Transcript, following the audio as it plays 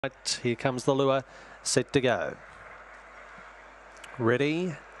Right, here comes the lure, set to go.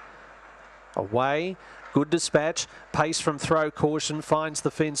 Ready, away, good dispatch, pace from throw, caution, finds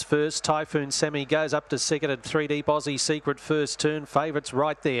the fence first. Typhoon Sammy goes up to second and 3 deep. Aussie Secret first turn, favourites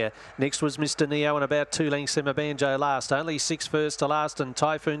right there. Next was Mr. Neo and about 2 lengths Emma Banjo last. Only 6 first to last and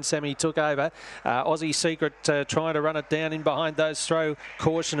Typhoon Sammy took over. Aussie Secret trying to run it down in behind those, throw,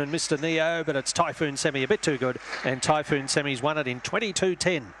 caution and Mr. Neo, but it's Typhoon Sammy a bit too good, and Typhoon Sammy's won it in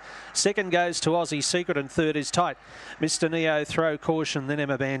 22.10. Second goes to Aussie Secret and third is tight. Mr. Neo, throw, caution, then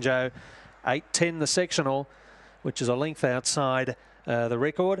Emma Banjo. 8.10 the sectional, which is a length outside the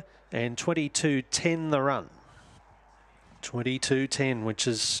record, and 22.10 the run. 22.10, which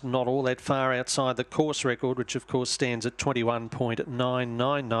is not all that far outside the course record, which of course stands at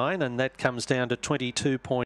 21.999, and that comes down to 22.